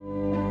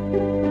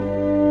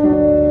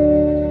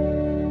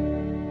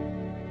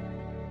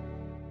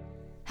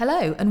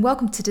Hello and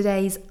welcome to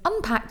today's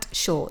Unpacked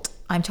Short.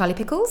 I'm Charlie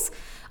Pickles.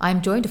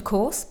 I'm joined, of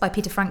course, by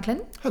Peter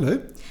Franklin.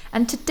 Hello.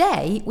 And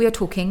today we are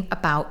talking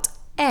about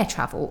air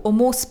travel, or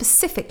more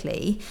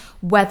specifically,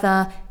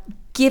 whether,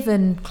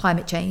 given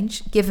climate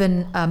change,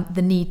 given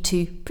the need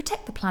to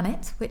protect the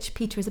planet, which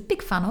Peter is a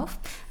big fan of,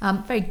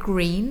 very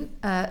green,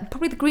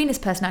 probably the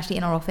greenest person actually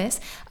in our office,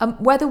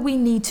 whether we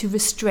need to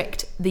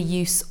restrict the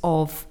use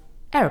of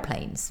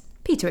aeroplanes.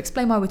 Peter,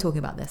 explain why we're talking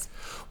about this.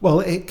 Well,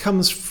 it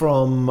comes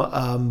from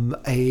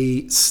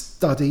a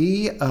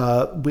study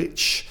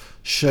which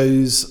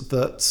shows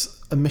that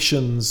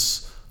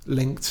emissions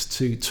linked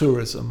to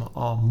tourism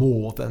are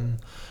more than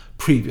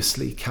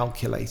previously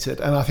calculated.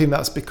 And I think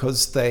that's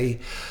because they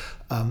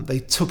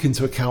took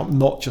into account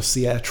not just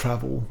the air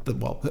travel,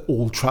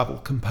 all travel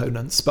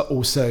components, but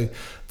also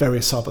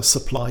various other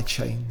supply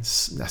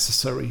chains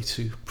necessary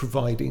to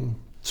providing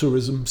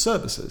tourism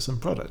services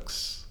and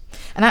products.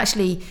 And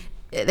actually,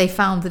 they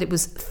found that it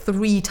was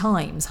 3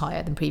 times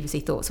higher than previously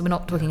thought. So we're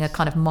not talking a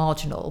kind of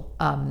marginal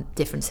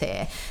difference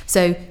here.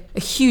 So a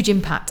huge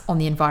impact on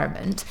the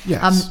environment.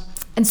 Yes.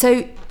 And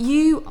so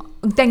you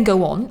then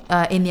go on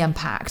in the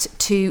Unpacked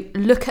to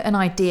look at an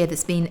idea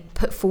that's been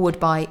put forward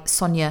by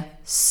Sonia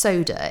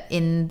Soda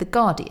in The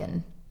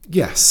Guardian.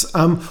 Yes.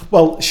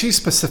 Well, she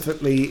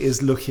specifically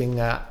is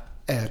looking at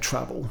air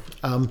travel.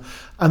 And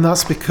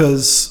that's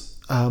because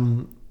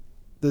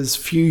there's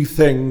few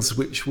things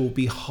which will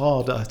be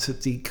harder to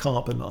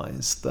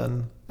decarbonise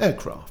than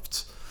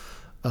aircraft.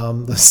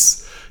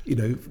 There's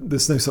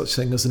no such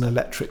thing as an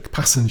electric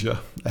passenger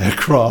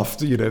aircraft.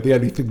 The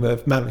only thing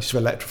they've managed to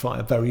electrify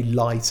are very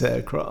light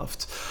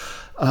aircraft.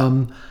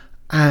 So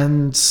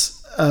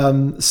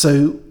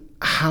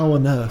how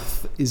on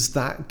earth is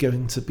that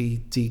going to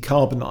be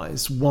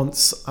decarbonised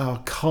once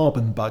our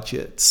carbon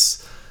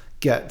budgets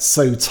get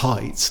so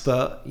tight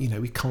that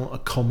we can't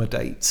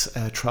accommodate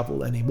air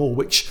travel anymore,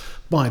 which,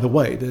 by the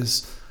way,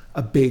 there's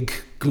a big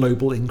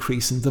global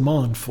increase in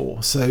demand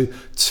for. So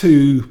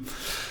two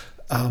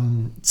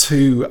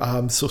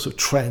sort of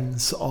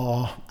trends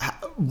are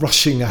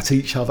rushing at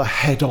each other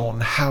head on.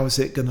 How is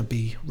it going to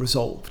be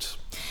resolved?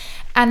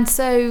 And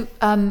so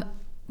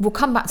we'll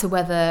come back to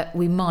whether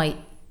we might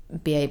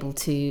be able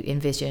to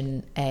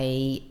envision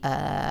a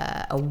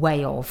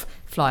way of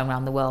flying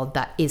around the world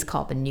that is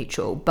carbon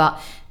neutral. But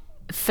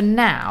for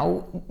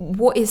now,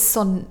 what is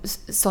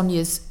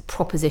Sonia's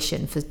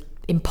proposition for,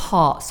 in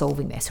part,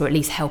 solving this, or at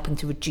least helping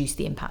to reduce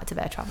the impact of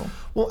air travel?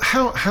 Well,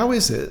 how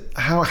is it?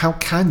 How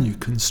can you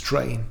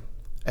constrain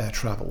air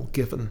travel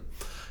given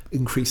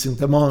increasing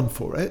demand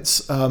for it?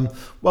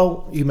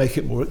 Well, you make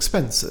it more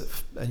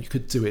expensive, and you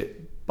could do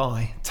it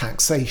by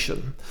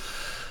taxation,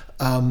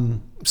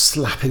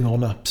 slapping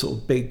on a sort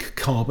of big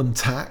carbon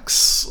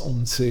tax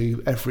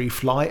onto every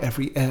flight,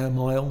 every air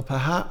mile,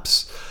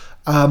 perhaps.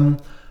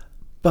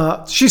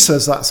 But she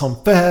says that's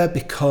unfair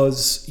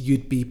because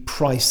you'd be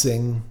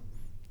pricing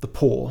the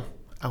poor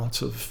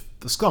out of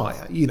the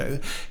sky.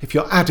 If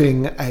you're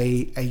adding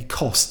a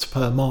cost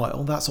per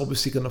mile, that's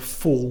obviously going to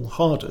fall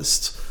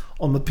hardest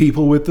on the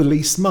people with the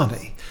least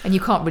money. And you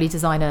can't really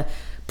design a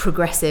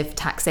progressive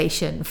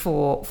taxation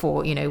for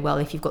well,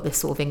 if you've got this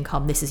sort of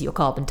income, this is your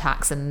carbon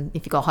tax, and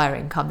if you've got higher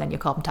income, then your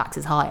carbon tax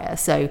is higher.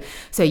 So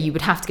you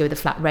would have to go with a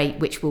flat rate,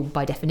 which will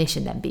by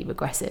definition then be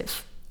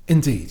regressive.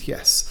 Indeed,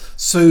 yes.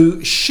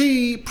 So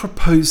she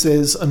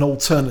proposes an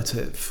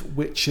alternative,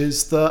 which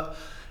is that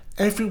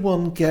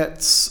everyone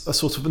gets a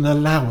sort of an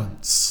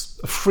allowance,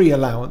 a free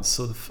allowance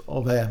of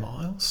air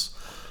miles.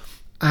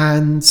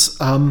 And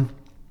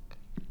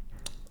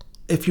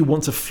if you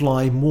want to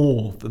fly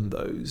more than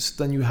those,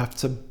 then you have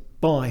to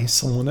buy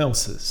someone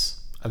else's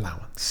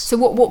allowance. So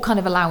what kind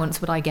of allowance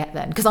would I get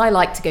then? Because I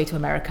like to go to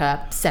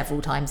America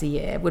several times a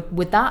year.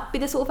 Would that be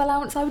the sort of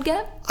allowance I would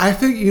get? I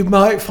think you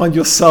might find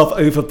yourself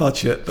over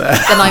budget there.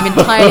 Then I'm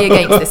entirely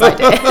against this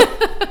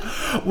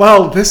idea.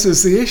 Well, this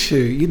is the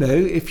issue.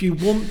 If you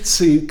want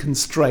to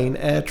constrain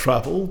air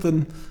travel,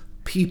 then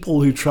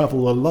people who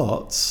travel a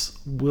lot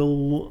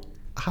will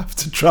have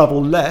to travel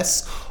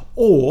less,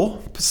 or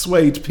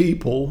persuade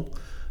people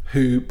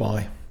who,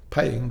 by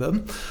paying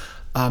them,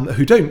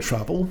 who don't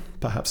travel,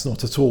 perhaps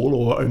not at all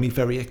or only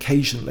very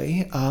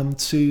occasionally,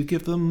 to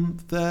give them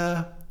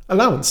their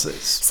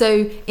allowances.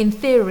 So in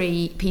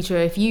theory, Peter,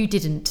 if you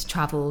didn't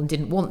travel and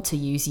didn't want to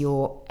use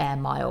your air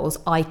miles,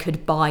 I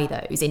could buy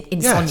those.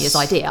 In yes. Sonia's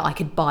idea, I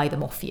could buy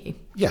them off you.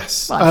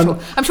 Yes. Well,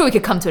 I'm sure we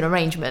could come to an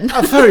arrangement.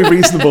 A very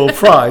reasonable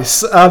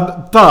price.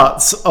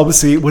 But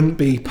obviously it wouldn't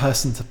be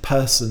person to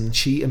person.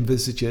 She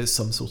envisages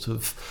some sort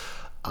of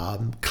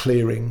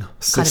clearing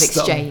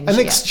system. Kind of exchange. An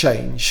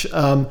exchange.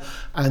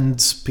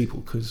 And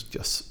people could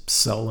just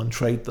sell and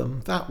trade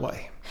them that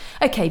way.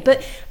 Okay,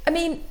 but I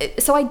mean,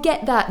 so I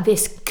get that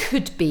this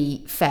could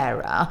be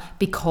fairer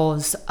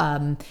because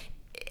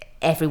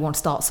everyone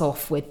starts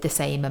off with the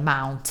same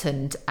amount,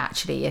 and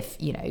actually if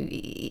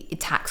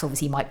tax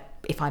obviously might,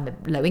 if I'm a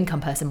low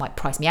income person, might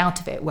price me out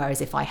of it,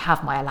 whereas if I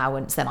have my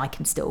allowance then I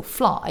can still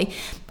fly.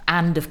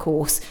 and of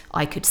course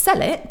I could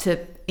sell it to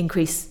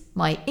increase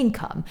my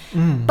income.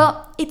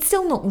 But it's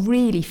still not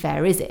really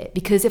fair, is it?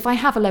 Because if I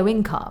have a low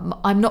income,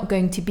 I'm not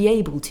going to be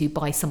able to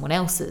buy someone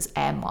else's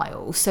air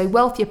miles. So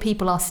wealthier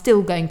people are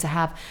still going to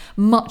have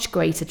much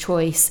greater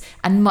choice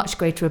and much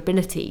greater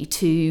ability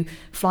to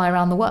fly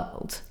around the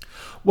world.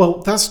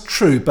 Well, that's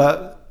true,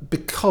 but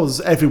because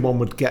everyone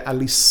would get at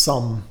least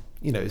some,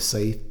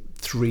 say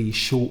 3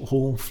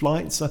 short-haul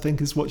flights, I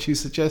think is what you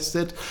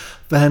suggested,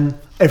 then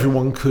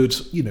everyone could,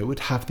 would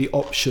have the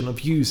option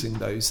of using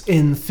those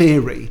in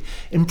theory.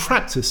 In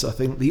practice, I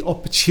think the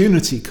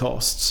opportunity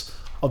costs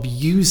of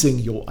using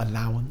your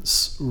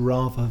allowance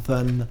rather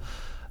than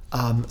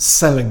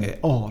selling it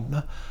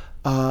on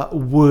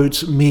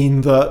would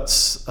mean that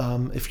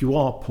if you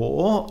are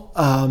poor,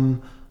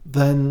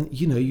 then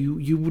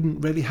you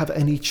wouldn't really have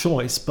any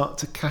choice but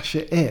to cash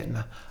it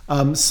in.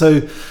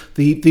 So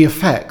the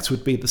effect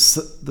would be the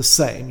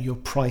same. You're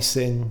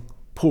pricing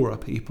poorer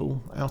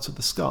people out of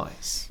the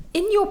skies.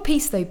 In your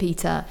piece, though,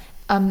 Peter,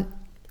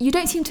 you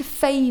don't seem to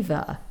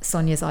favour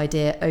Sonia's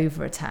idea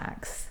over a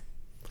tax.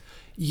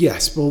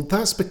 Yes, well,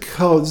 that's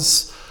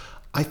because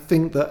I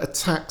think that a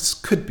tax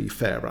could be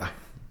fairer.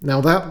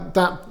 Now,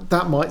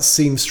 that might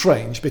seem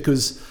strange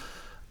because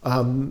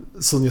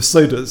Sonia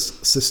Soda's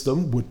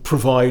system would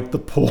provide the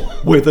poor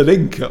with an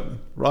income,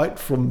 right,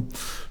 from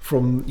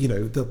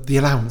the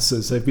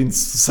allowances they've been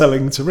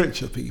selling to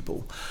richer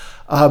people.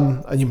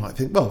 And you might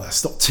think, well,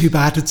 that's not too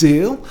bad a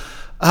deal.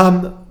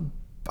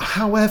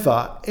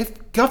 However,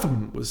 if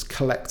government was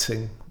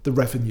collecting the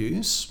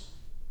revenues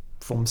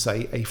from,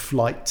 say, a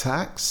flight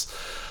tax,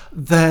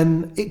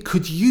 then it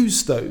could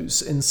use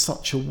those in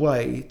such a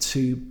way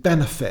to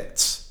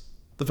benefit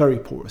the very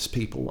poorest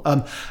people.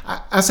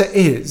 As it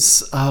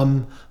is,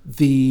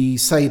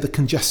 the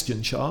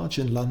congestion charge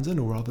in London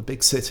or other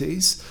big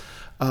cities,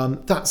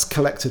 that's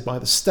collected by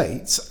the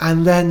states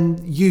and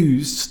then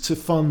used to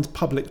fund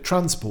public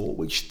transport,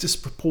 which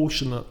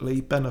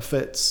disproportionately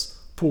benefits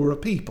poorer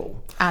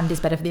people. And is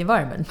better for the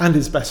environment. And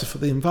is better for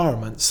the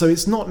environment. So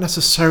it's not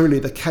necessarily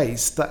the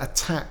case that a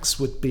tax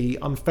would be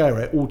unfair.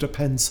 It all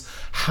depends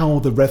how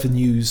the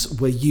revenues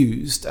were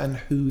used and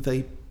who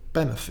they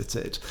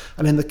benefited.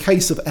 And in the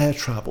case of air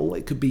travel,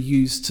 it could be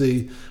used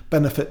to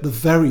benefit the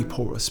very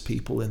poorest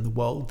people in the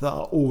world that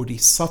are already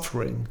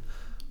suffering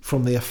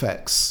from the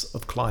effects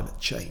of climate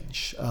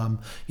change.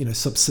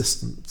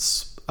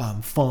 Subsistence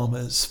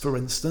farmers, for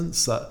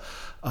instance, that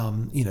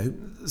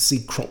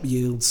see crop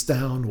yields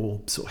down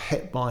or sort of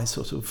hit by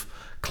sort of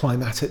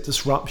climatic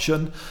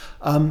disruption.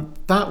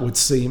 That would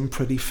seem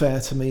pretty fair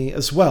to me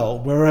as well.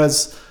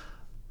 Whereas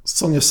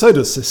Sonia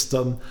Soda's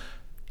system,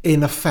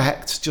 in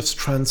effect, just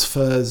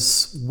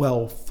transfers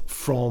wealth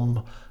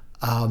from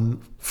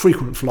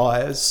frequent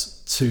flyers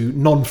to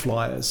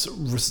non-flyers,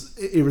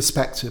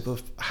 irrespective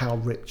of how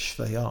rich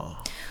they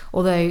are.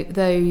 Although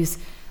those,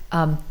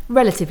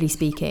 relatively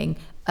speaking,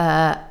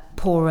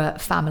 poorer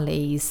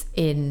families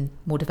in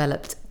more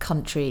developed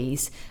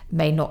countries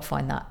may not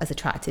find that as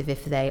attractive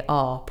if they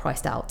are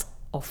priced out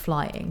of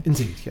flying.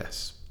 Indeed,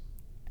 yes.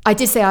 I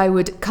did say I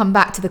would come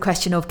back to the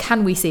question of,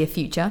 can we see a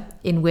future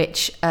in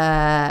which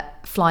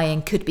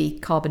flying could be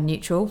carbon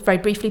neutral? Very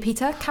briefly,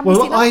 Peter, can we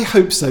see that? Well, I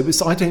hope so,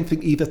 because I don't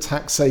think either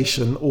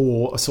taxation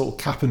or a sort of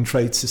cap and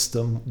trade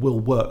system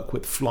will work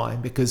with flying,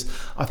 because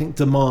I think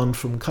demand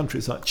from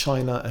countries like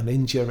China and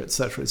India,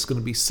 etc., is going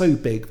to be so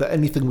big that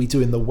anything we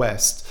do in the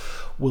West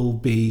will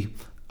be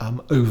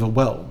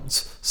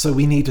overwhelmed. So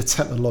we need a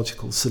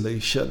technological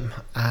solution,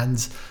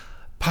 and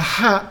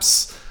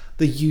perhaps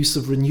the use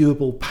of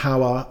renewable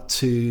power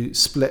to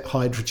split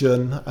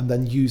hydrogen and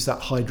then use that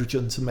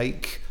hydrogen to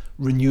make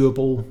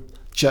renewable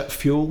jet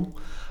fuel,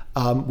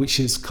 which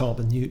is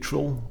carbon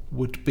neutral,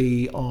 would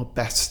be our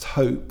best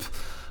hope.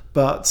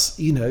 But,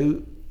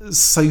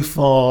 so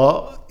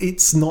far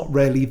it's not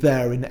really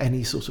there in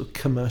any sort of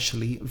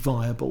commercially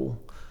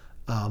viable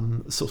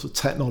sort of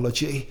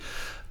technology.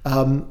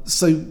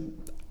 So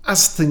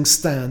as things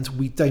stand,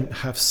 we don't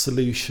have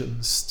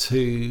solutions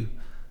to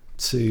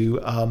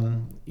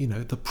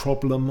the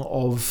problem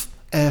of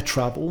air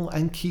travel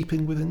and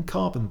keeping within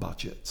carbon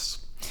budgets.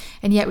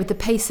 And yet with the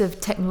pace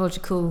of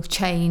technological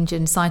change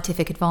and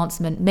scientific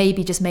advancement,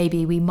 maybe, just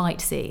maybe, we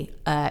might see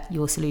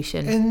your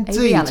solution Indeed. a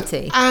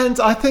reality. And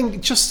I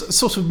think just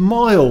sort of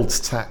mild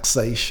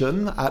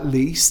taxation, at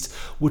least,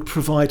 would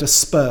provide a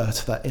spur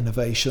to that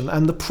innovation,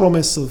 and the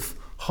promise of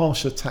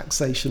harsher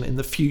taxation in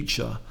the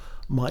future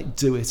might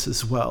do it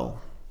as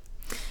well.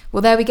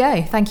 Well, there we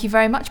go. Thank you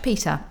very much,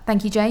 Peter.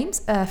 Thank you, James,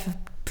 for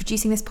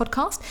producing this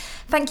podcast.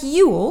 Thank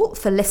you all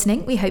for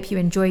listening. We hope you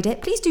enjoyed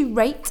it. Please do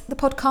rate the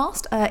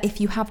podcast if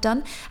you have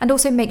done, and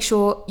also make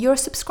sure you're a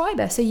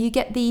subscriber so you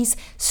get these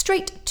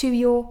straight to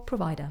your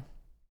provider.